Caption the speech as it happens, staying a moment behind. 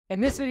In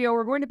this video,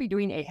 we're going to be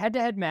doing a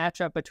head-to-head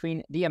matchup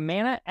between the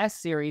Amana S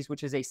series,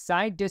 which is a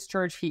side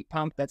discharge heat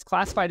pump that's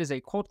classified as a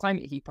cold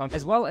climate heat pump,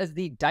 as well as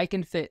the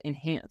Daikin Fit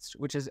Enhanced,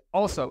 which is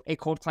also a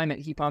cold climate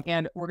heat pump.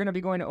 And we're going to be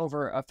going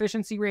over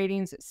efficiency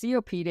ratings,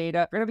 COP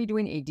data. We're going to be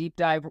doing a deep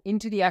dive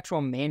into the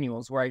actual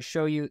manuals where I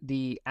show you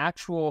the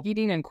actual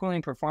heating and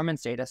cooling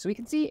performance data so we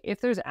can see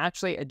if there's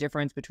actually a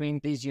difference between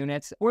these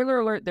units. Spoiler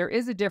alert, there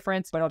is a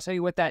difference, but I'll tell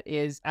you what that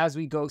is as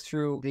we go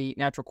through the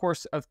natural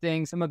course of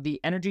things. Some of the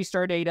Energy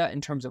Star data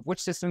in terms of which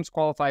systems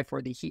qualify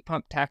for the heat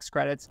pump tax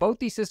credits. Both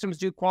these systems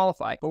do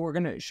qualify, but we're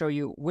going to show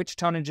you which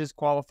tonnages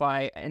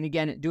qualify, and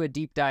again, do a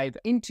deep dive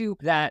into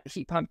that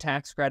heat pump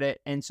tax credit.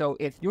 And so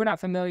if you're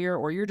not familiar,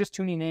 or you're just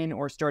tuning in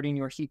or starting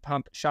your heat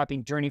pump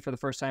shopping journey for the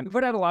first time, we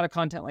put out a lot of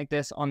content like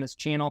this on this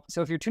channel.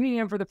 So if you're tuning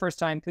in for the first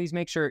time, please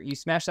make sure you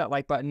smash that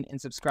like button and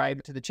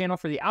subscribe to the channel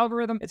for the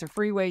algorithm. It's a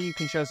free way you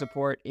can show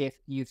support if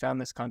you found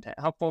this content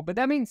helpful. But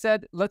that being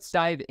said, let's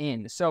dive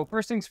in. So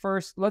first things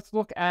first, let's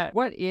look at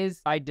what is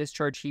side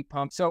discharge heat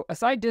pump. So a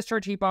side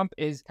discharge heat pump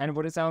is kind of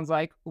what it sounds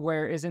like,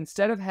 whereas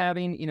instead of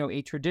having,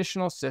 a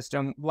traditional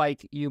system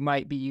like you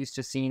might be used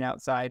to seeing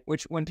outside,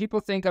 which when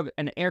people think of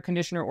an air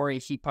conditioner or a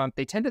heat pump,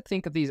 they tend to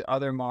think of these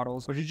other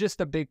models, which is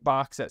just a big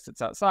box that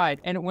sits outside.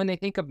 And when they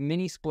think of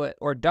mini split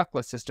or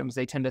ductless systems,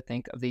 they tend to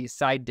think of these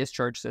side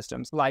discharge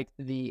systems like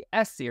the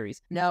S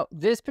series. Now,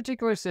 this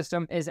particular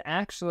system is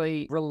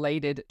actually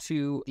related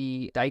to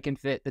the Daikin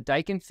Fit. The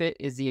Daikin Fit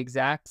is the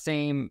exact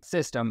same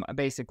system,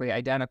 basically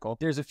identical.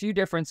 There's a few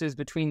differences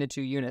between the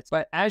two units,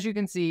 but as you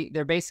can see,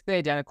 they're basically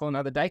identical.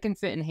 Now, the Daikin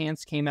Fit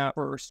Enhanced came out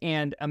first,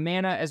 and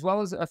Amana, as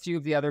well as a few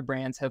of the other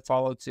brands, have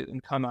followed suit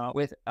and come out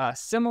with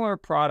similar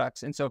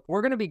products. And so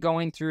we're going to be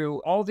going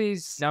through all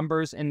these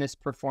numbers in this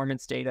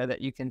performance data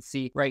that you can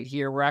see right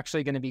here. We're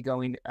actually going to be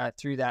going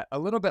through that a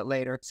little bit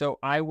later. So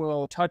I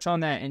will touch on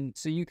that, and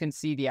so you can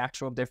see the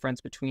actual difference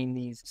between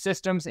these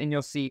systems, and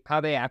you'll see how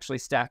they actually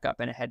stack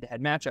up in a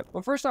head-to-head matchup.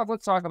 But first off,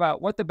 let's talk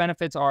about what the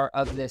benefits are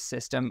of this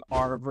system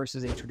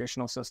versus a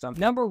traditional system.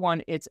 Number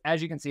one, it's,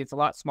 as you can see, it's a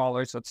lot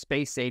smaller, so it's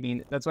space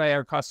saving. That's why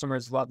our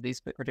customers love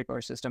these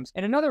particular systems.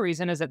 And another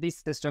reason is that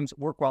these systems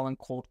work well in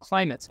cold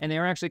climates, and they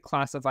are actually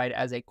classified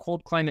as a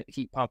cold climate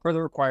heat pump for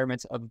the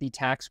requirements of the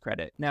tax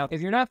credit. Now,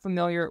 if you're not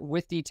familiar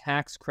with the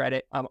tax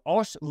credit, I'll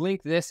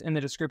link this in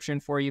the description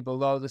for you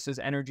below. This is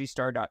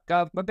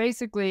energystar.gov. But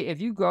basically, if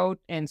you go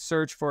and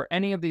search for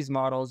any of these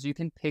models, you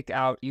can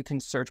you can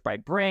search by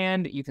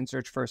brand, you can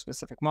search for a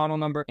specific model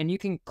number, and you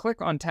can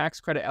click on tax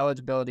credit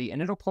eligibility,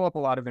 and it'll pull up a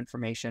lot of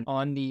information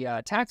on the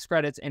tax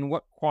credits and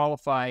what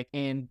qualify.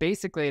 And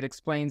basically, it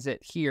explains it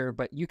here,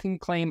 but you can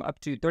claim up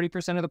to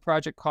 30% of the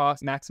project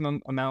cost,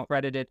 maximum amount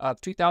credited of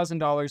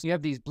 $2,000. You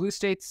have these blue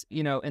states,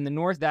 in the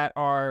north that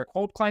are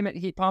cold climate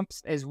heat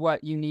pumps is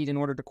what you need in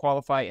order to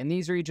qualify in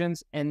these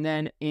regions. And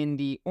then in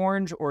the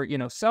orange or,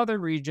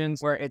 southern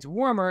regions where it's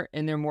warmer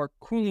and they're more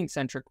cooling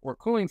centric or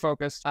cooling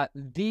focused,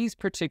 these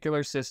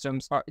particular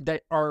systems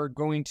are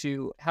going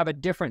to have a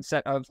different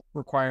set of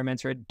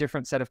requirements or a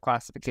different set of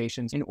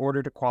classifications in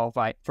order to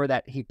qualify for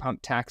that heat pump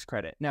tax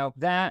credit. Now,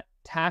 that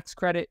tax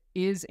credit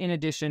is in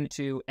addition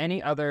to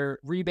any other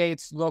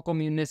rebates, local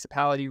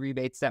municipality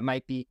rebates that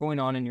might be going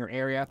on in your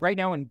area. Right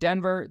now in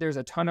Denver, there's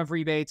a ton of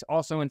rebates.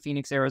 Also in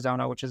Phoenix,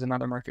 Arizona, which is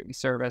another market we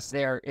service,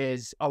 there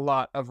is a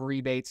lot of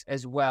rebates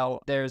as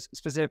well. There's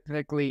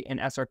specifically in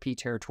SRP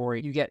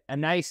territory, you get a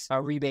nice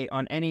rebate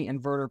on any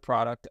inverter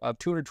product of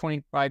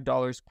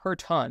 $225 per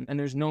ton, and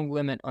there's no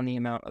limit on the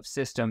amount of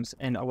systems.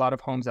 And a lot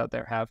of homes out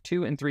there have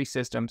 2 and 3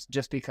 systems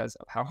just because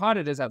of how hot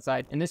it is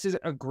outside. And this is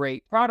a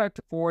great product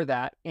for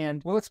that. And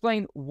we'll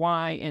explain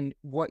why and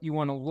what you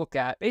want to look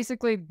at.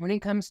 Basically, when it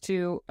comes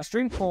to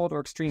extreme cold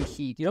or extreme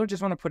heat, you don't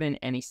just want to put in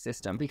any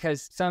system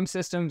because some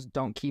systems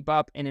don't keep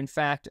up. And in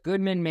fact,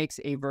 Goodman makes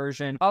a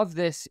version of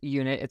this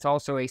unit. It's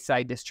also a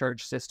side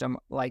discharge system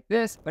like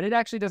this, but it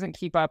actually doesn't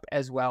keep up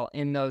as well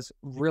in those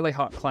really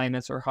hot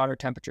climates or hotter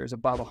temperatures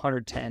above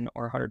 110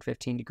 or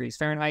 115 degrees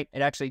Fahrenheit.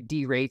 It actually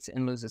derates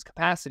and loses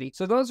capacity.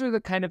 So those are the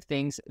kind of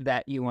things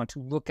that you want to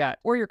look at,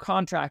 or your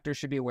contractor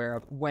should be aware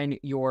of when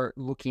you're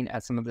looking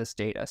at some of this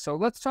data. So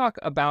let's talk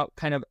about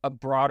kind of a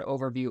broad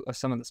overview of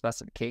some of the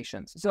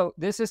specifications. So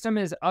this system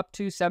is up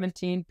to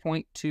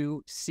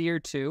 17.2 SEER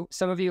 2.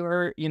 Some of you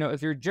are,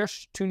 if you're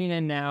just tuning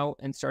in now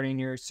and starting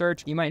your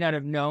search, you might not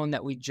have known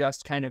that we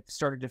just kind of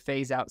started to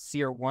phase out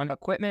SEER 1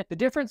 equipment. The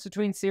difference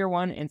between SEER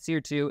 1 and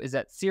SEER 2 is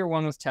that SEER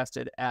 1 was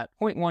tested at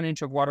 0.1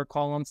 inch of water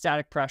column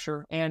static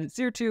pressure, and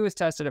SEER 2 is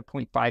tested at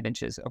 0.5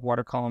 inches of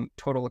water column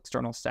total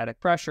external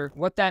static pressure.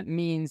 What that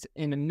means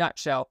in a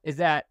nutshell is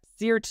that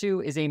SEER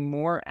 2 is a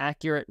more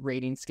accurate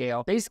rating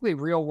scale, basically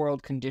real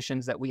world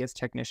conditions that we as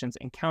technicians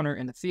encounter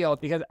in the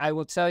field, because I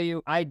will tell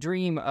you, I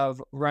dream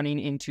of running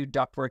into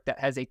ductwork that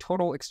has a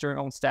total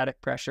external static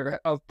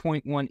pressure of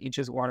 0.1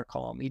 inches water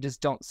column. You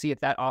just don't see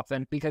it that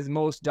often because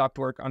most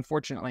ductwork,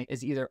 unfortunately,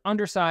 is either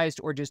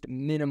undersized or just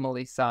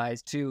minimally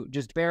sized to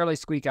just barely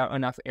squeak out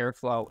enough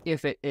airflow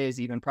if it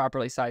is even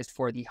properly sized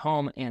for the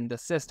home and the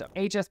system.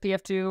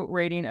 HSPF2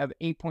 rating of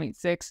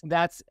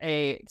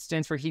 8.6,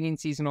 stands for heating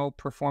seasonal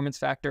performance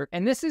factor.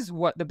 And this is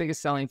what the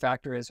biggest selling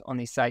factor is on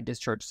these side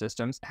discharge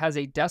systems. It has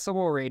a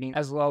decibel rating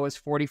as low as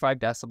 45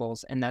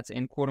 decibels, and that's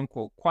in quote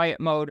unquote quiet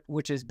mode,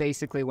 which is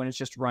basically when it's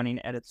just running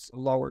at its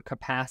lower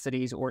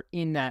capacities, or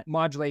in that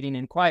modulating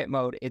in quiet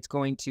mode, it's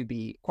going to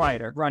be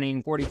quieter,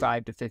 running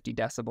 45 to 50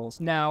 decibels.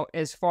 Now,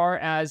 as far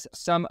as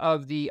some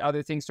of the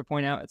other things to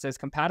point out, it says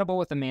compatible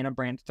with Amana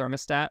brand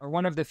thermostat, or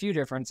one of the few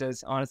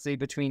differences, honestly,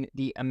 between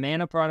the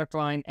Amana product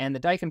line and the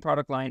Daikin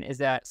product line is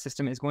that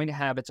system is going to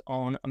have its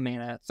own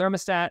Amana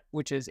thermostat,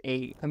 which is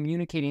a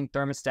communicating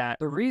thermostat.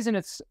 The reason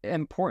it's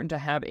important to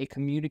have a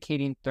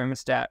communicating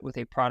thermostat with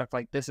a product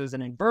like this is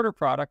an inverter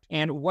product,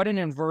 and what an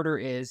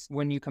inverter is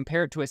when you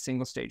compare it to a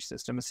single stage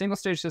system. A single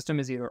stage system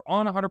is either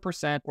on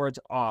 100% or it's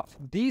off.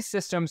 These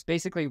systems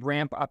basically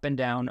ramp up and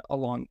down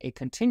along a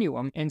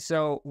continuum, and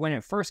so when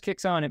it first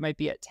kicks on, it might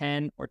be at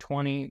 10 or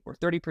 20 or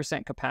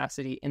 30%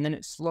 capacity, and then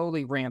it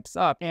slowly ramps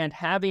up. And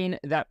having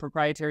that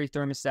proprietary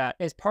thermostat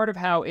is part of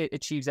how it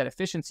achieves that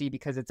efficiency,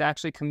 because it's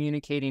actually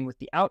communicating with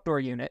the outdoor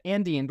unit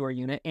and the indoor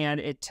unit, and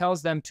it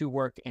tells them to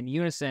work in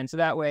unison. So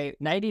that way,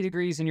 90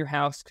 degrees in your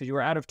house because you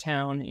were out of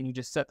town and you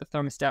just set the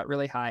thermostat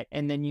really high,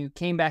 and then you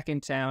came back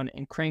in town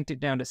and cranked it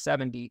down to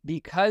 70,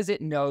 because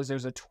it knows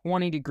there's a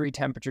 20-degree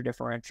temperature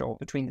differential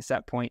between the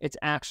set point, it's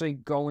actually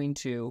going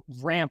to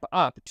ramp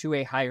up to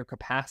a higher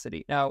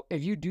capacity. Now,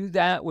 if you do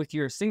that with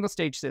your single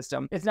stage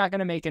system, it's not going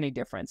to make any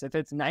difference. If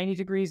it's 90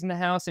 degrees in the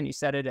house and you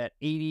set it at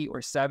 80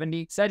 or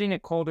 70, setting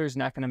it colder is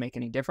not going to make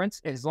any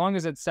difference. As long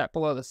as it's set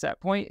below the set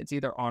point, it's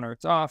either on or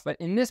it's off. But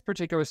in this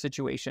particular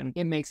situation,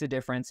 it makes a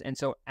difference. And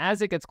so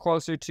as it gets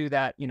closer to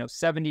that,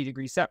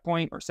 70-degree set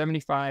point or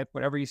 75,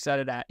 whatever you set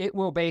it at, it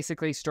will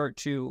basically start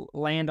to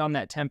land on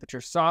that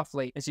temperature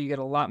softly. And so you get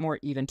a lot more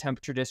even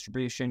temperature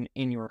distribution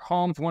in your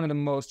home. It's one of the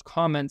most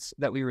comments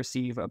that we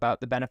receive about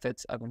the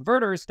benefits of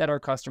inverters that our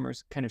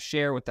customers kind of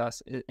share with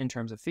us in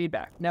terms of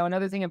feedback. Now,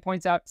 another thing it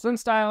points out, slim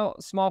style,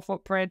 small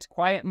footprint,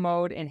 quiet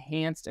mode,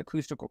 enhanced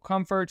acoustical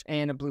comfort,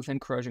 and a bluefin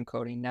corrosion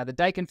coating. Now, the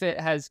Daikin Fit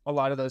has a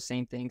lot of those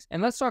same things.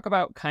 And let's talk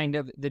about kind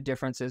of the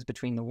differences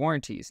between the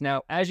warranties.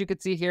 Now, as you can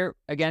see here,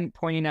 again,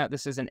 pointing out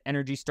this is an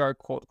Energy Star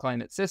cold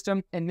climate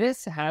system, and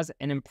this has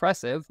an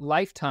impressive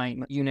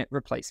lifetime unit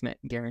replacement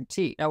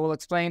guarantee. Now, we'll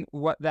explain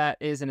what that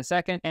is in a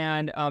second,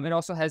 and it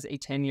also has a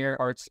 10-year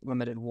parts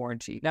limited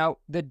warranty. Now,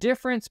 the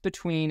difference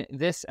between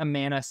this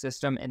Amana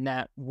system and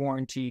that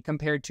warranty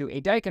compared to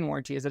a Daikin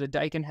warranty is that a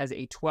Daikin has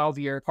a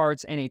 12-year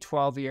parts and a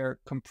 12-year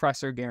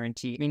compressor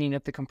guarantee, meaning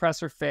if the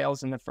compressor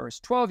fails in the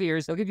first 12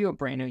 years, they'll give you a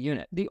brand new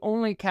unit. The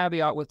only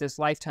caveat with this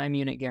lifetime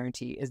unit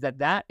guarantee is that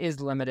that is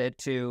limited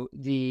to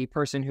the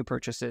person who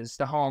purchases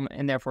the home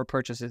and therefore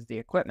purchases the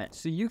equipment.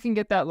 So you can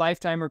get that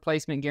lifetime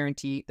replacement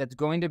guarantee that's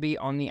going to be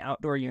on the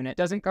outdoor unit,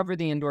 doesn't cover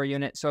the indoor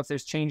unit. So if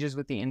there's changes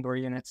with the indoor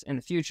units in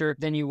the future,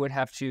 then you would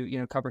have to,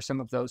 cover some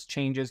of those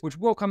changes, which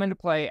will come into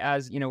play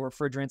as,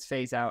 refrigerants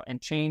phase out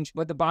and change.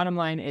 But the bottom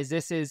line is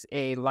this is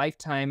a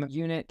lifetime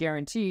unit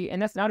guarantee,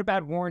 and that's not a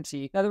bad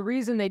warranty. Now, the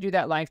reason they do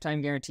that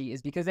lifetime guarantee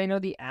is because they know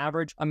the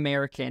average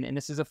American, and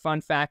this is a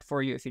fun fact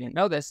for you if you didn't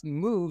know this,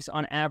 moves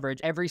on average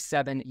every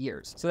 7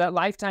 years. So that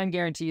lifetime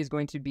guarantee is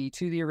going to be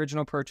to the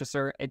original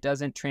purchaser. It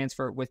doesn't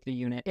transfer with the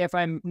unit. If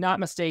I'm not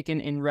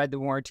mistaken and read the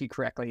warranty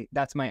correctly,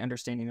 that's my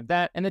understanding of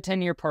that. And the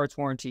 10-year parts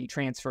warranty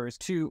transfers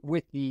to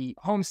with the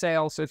home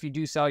sale. So if you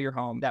do sell your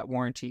home, that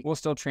warranty will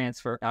still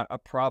transfer, not a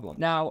problem.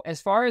 Now,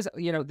 as far as,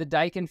 the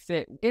Daikin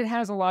Fit, it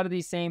has a lot of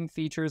these same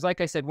features.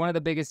 Like I said, one of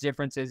the biggest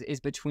differences is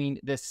between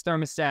this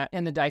thermostat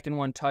and the Daikin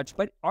One Touch.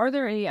 But are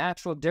there any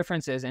actual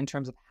differences in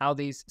terms of how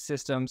these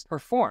systems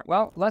perform?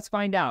 Well, let's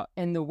find out.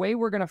 And the way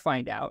we're going to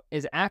find out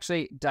is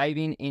actually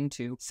diving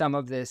into some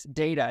of this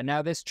data.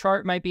 Now, this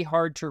chart might be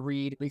hard to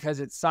read because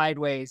it's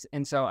sideways,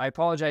 and so I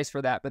apologize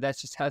for that, but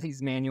that's just how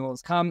these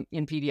manuals come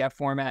in PDF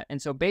format.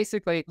 And so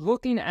basically,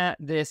 looking at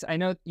this, I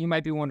know you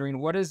might be wondering,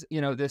 what does,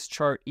 this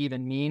chart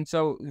even mean?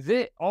 So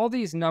all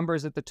these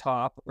numbers at the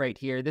top right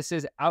here, this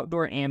is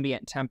outdoor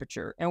ambient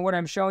temperature. And what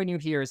I'm showing you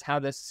here is how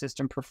this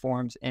system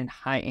performs in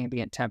high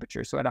ambient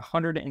temperature. So at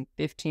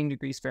 115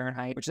 degrees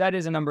Fahrenheit, which that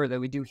is a number that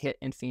we do hit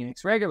in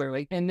Phoenix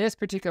regularly. In this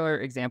particular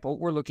example,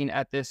 we're looking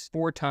at this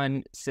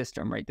 4-ton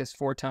system, right? This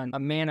 4-ton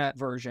Amana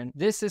version.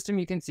 This system,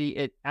 you can see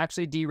it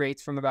actually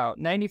derates from about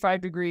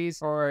 95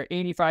 degrees or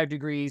 85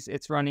 degrees.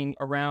 It's running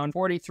around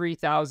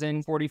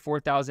 43,000,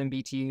 44,000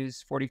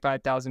 BTUs,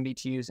 45,000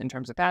 BTUs in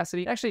terms of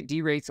capacity. It actually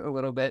derates a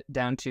little bit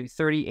down to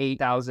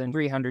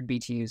 38,300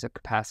 BTUs of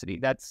capacity.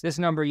 That's this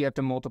number you have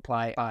to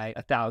multiply by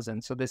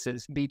 1,000. So this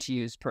is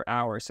BTUs per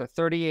hour. So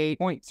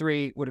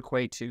 38.3 would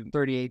equate to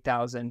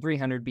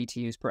 38,300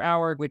 BTUs per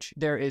hour, which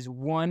there is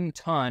 1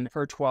 ton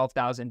per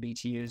 12,000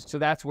 BTUs. So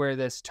that's where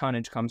this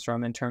tonnage comes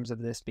from in terms of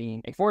this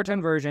being a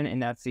 4-ton version,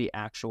 and that's the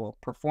actual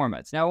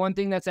performance. Now, one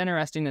thing that's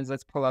interesting is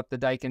let's pull up the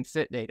Daikin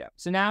Fit data.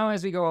 So now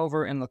as we go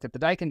over and look at the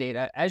Daikin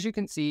data, as you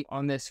can see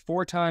on this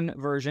 4-ton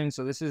version,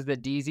 so this is the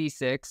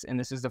DZ6 and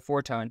this is the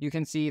 4-ton, you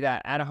can see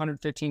that at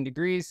 115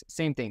 degrees,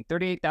 same thing,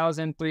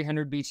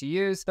 38,300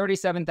 BTUs,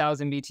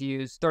 37,000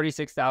 BTUs,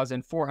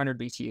 36,400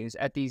 BTUs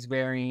at these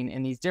varying,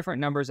 and these different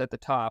numbers at the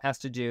top has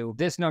to do,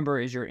 this number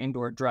is your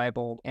indoor dry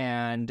bulb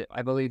and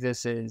I believe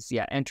this is,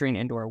 yeah, entering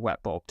indoor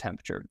wet bulb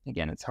temperature.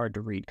 Again, it's hard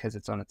to read because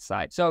it's on its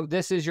side. So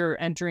this is your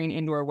entering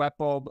indoor wet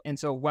bulb, and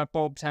so wet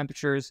bulb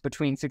temperatures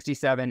between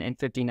 67 and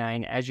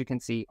 59, as you can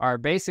see, are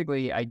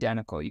basically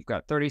identical. You've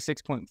got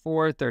 36.4,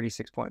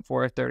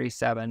 36.4,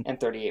 37, and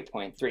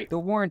 38.3. The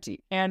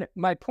warranty. And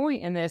my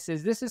point in this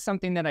is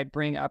something that I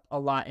bring up a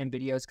lot in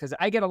videos because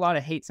I get a lot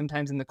of hate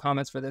sometimes in the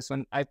comments for this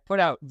one. I've put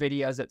out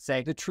videos that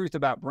say the truth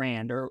about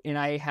brand, and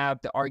I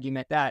have the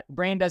argument that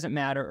brand doesn't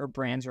matter or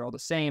brands are all the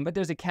same, but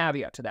there's a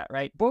caveat to that,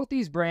 right? Both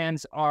these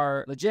brands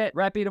are legit,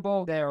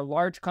 reputable, they are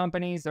large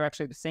companies, they're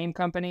actually the same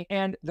company,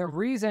 and the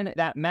reason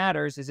that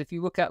matters is if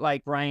you look at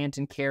like Bryant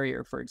and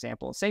Carrier, for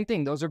example, same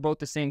thing, those are both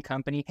the same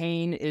company.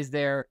 Hain is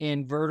their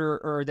inverter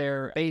or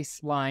their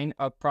baseline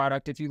of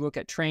product. If you look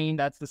at Trane,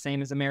 that's the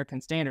same as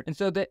American Standard. And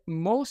so that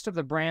most of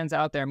the brands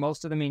out there,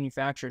 most of the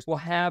manufacturers will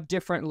have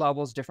different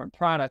levels, different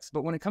products,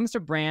 but when it comes to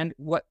brand,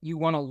 what you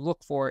want to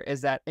look for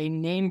is that a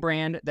name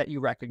brand that you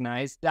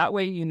recognize. That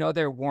way you know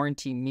their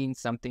warranty means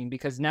something,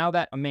 because now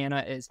that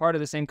Amana is part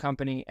of the same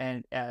company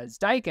and as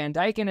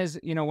Daikin is,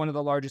 you know, one of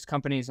the largest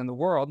companies in the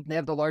world. They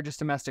have the largest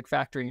domestic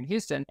factory in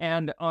Houston,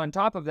 and on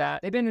top of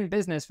that, they've been in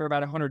business for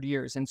about 100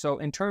 years. And so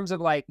in terms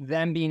of like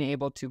them being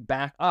able to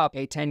back up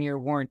a 10-year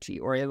warranty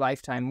or a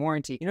lifetime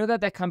warranty, you know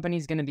that that company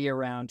is going to be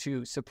around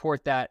to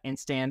support that and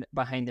stand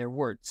behind their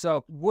word.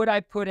 So would I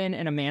put in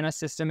an Amana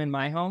system in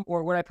my home,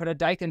 or would I put a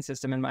Daikin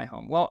system in my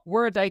home? Well,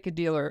 we're a Daikin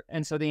dealer,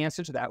 and so the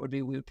answer to that would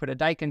be we would put a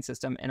Daikin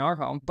system in our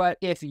home. But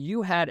if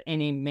you had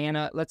an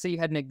Amana, let's say you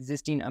had an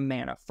existing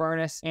Amana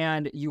furnace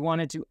and you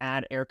wanted to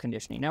add air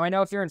conditioning. Now I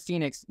know if you're in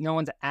Phoenix, no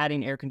one's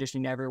adding air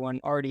conditioning, everyone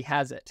already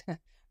has it.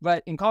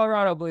 But in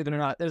Colorado, believe it or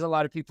not, there's a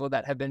lot of people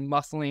that have been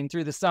muscling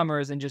through the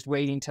summers and just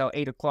waiting till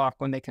 8 o'clock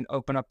when they can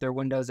open up their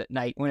windows at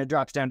night when it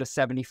drops down to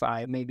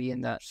 75, maybe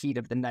in the heat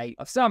of the night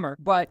of summer.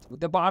 But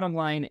the bottom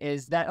line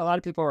is that a lot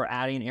of people are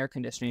adding air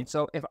conditioning.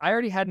 So if I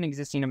already had an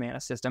existing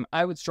Amana system,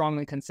 I would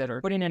strongly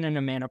consider putting in an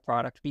Amana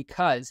product,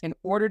 because in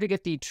order to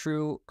get the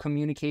true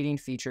communicating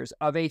features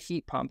of a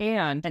heat pump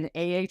and an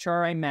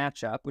AHRI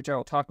matchup, which I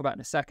will talk about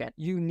in a second,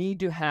 you need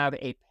to have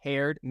a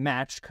paired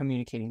matched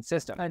communicating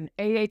system. An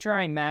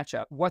AHRI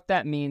matchup, what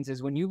that means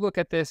is when you look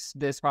at this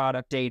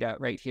product data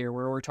right here,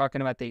 where we're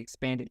talking about the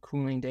expanded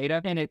cooling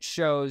data, and it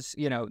shows,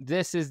 you know,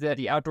 this is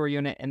the outdoor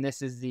unit and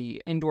this is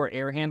the indoor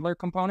air handler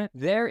component.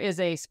 There is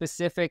a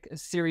specific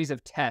series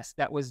of tests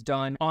that was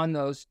done on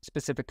those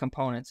specific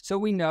components. So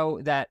we know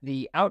that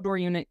the outdoor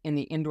unit and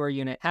the indoor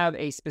unit have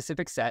a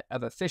specific set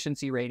of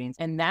efficiency ratings,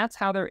 and that's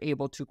how they're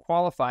able to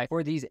qualify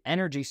for these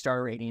Energy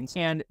Star ratings.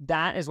 And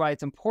that is why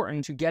it's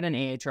important to get an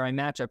AHRI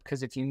matchup,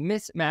 because if you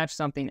mismatch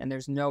something and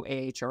there's no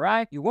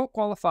AHRI, you won't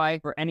qualify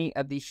for any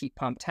of the heat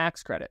pump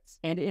tax credits.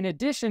 And in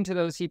addition to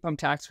those heat pump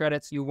tax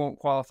credits, you won't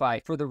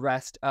qualify for the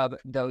rest of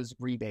those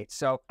rebates.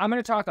 So I'm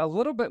going to talk a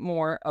little bit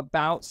more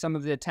about some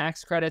of the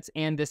tax credits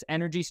and this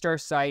Energy Star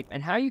site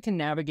and how you can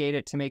navigate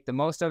it to make the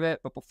most of it.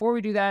 But before we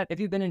do that, if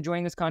you've been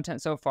enjoying this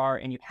content so far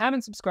and you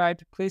haven't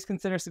subscribed, please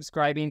consider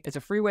subscribing. It's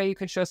a free way you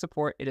can show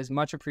support. It is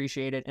much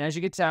appreciated. And as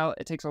you can tell,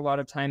 it takes a lot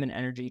of time and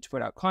energy to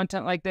put out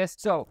content like this.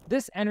 So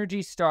this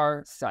Energy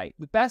Star site,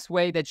 the best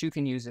way that you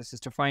can use this is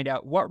to find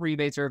out what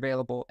rebates are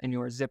available in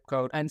your zip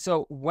code. And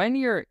so when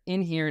you're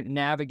in here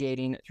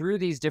navigating through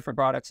these different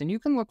products, and you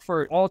can look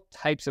for all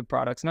types of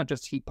products, not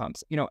just heat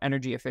pumps, you know,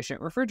 energy efficient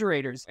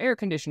refrigerators, air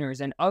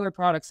conditioners, and other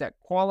products that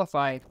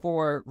qualify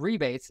for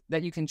rebates,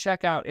 that you can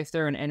check out if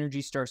they're an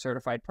Energy Star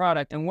certified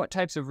product and what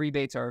types of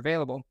rebates are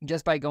available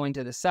just by going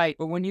to the site.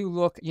 But when you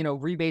look, you know,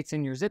 rebates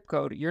in your zip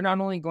code, you're not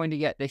only going to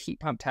get the heat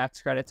pump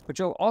tax credits, but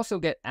you'll also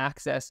get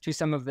access to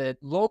some of the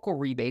local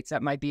rebates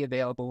that might be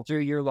available through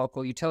your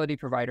local utility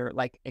provider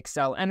like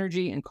Xcel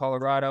Energy in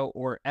Colorado,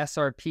 or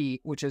SRP,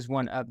 which is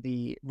one of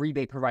the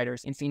rebate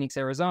providers in Phoenix,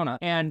 Arizona.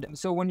 And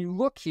so when you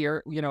look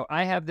here, you know,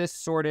 I have this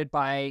sorted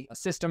by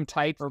system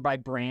type or by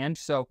brand.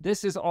 So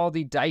this is all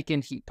the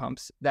Daikin heat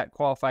pumps that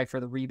qualify for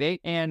the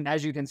rebate. And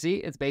as you can see,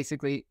 it's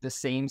basically the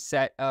same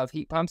set of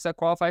heat pumps that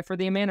qualify for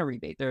the Amana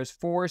rebate. There's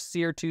 4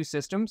 SEER 2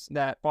 systems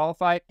that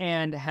qualify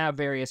and have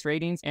various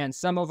ratings. And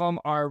some of them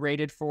are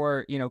rated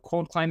for, you know,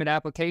 cold climate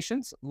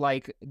applications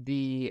like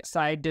the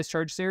side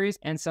discharge series.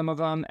 And some of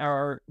them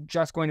are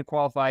just going to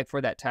qualify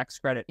for that tax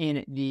credit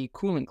in the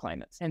cooling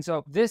climates. And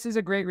so this is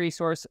a great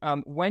resource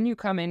when you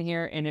come in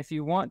here, and if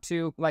you want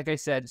to, like I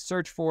said,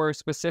 search for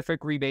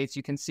specific rebates,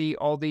 you can see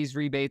all these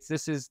rebates.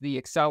 This is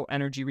the Xcel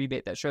Energy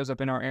rebate that shows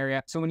up in our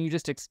area. So when you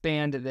just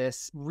expand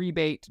this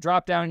rebate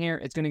drop down here,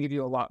 it's going to give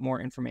you a lot more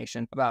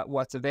information about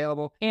what's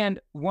available. And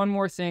one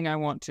more thing I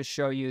want to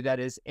show you that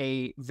is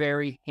a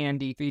very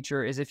handy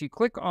feature is if you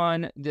click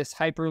on this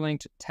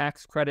hyperlinked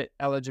tax credit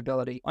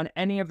eligibility on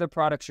any of the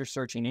products you're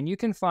searching, and you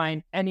can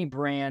find any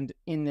brand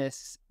in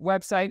this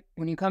website.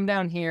 When you come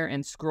down here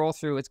and scroll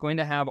through, it's going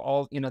to have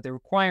all, the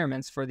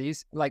requirements for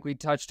these, like we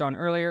touched on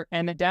earlier.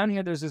 And then down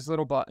here, there's this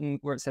little button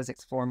where it says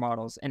Explore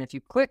Models. And if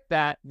you click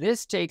that,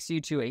 this takes you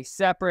to a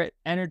separate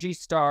Energy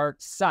Star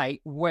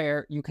site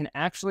where you can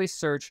actually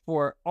search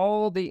for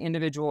all the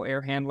individual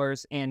air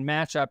handlers and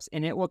matchups,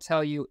 and it will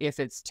tell you if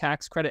it's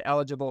tax credit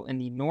eligible in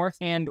the north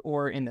and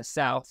or in the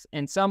south.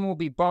 And some will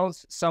be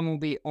both, some will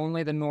be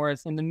only the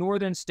north. And the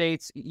northern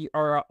states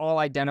are all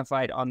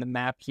identified on the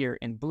map here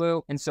in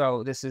blue. And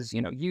so this is,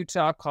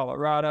 Utah,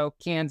 Colorado,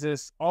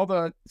 Kansas, all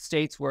the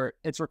states where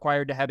it's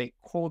required to have a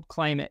cold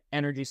climate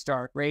Energy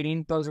Star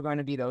rating. Those are going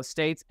to be those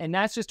states. And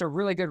that's just a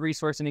really good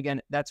resource. And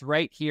again, that's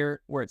right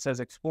here where it says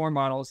Explore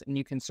Models, and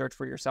you can search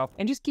for yourself.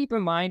 And just keep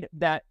in mind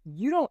that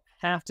you don't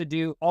have to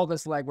do all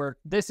this legwork.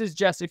 This is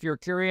just if you're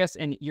curious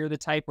and you're the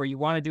type where you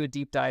want to do a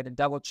deep dive and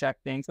double check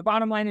things. The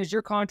bottom line is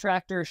your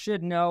contractor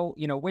should know,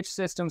 which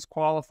systems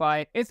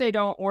qualify. If they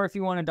don't, or if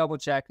you want to double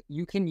check,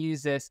 you can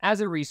use this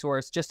as a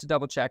resource just to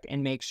double check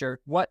and make sure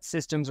what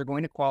systems are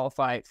going to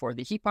qualify for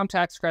the heat pump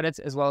tax credits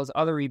as well as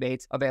other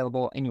rebates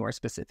available in your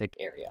specific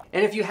area.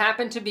 And if you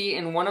happen to be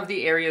in one of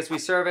the areas we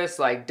service,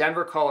 like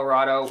Denver,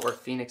 Colorado, or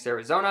Phoenix,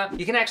 Arizona,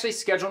 you can actually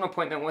schedule an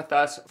appointment with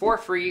us for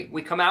free.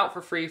 We come out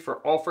for free for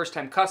all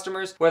first-time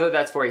customers, whether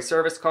that's for a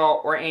service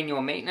call or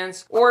annual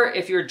maintenance, or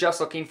if you're just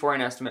looking for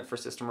an estimate for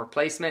system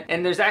replacement.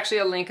 And there's actually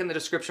a link in the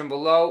description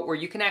below where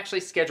you can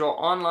actually schedule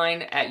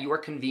online at your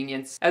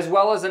convenience, as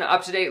well as an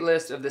up-to-date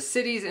list of the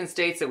cities and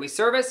states that we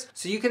service,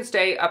 so you can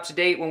stay up to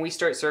date when we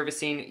start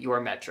servicing your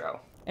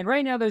metro. And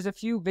right now there's a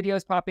few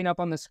videos popping up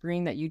on the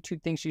screen that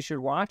YouTube thinks you should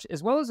watch,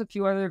 as well as a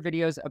few other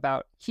videos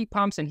about heat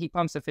pumps and heat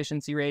pumps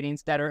efficiency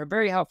ratings that are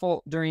very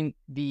helpful during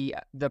the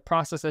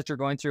process that you're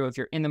going through if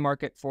you're in the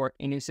market for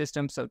a new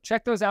system. So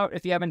check those out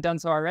if you haven't done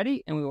so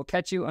already, and we will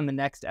catch you on the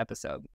next episode.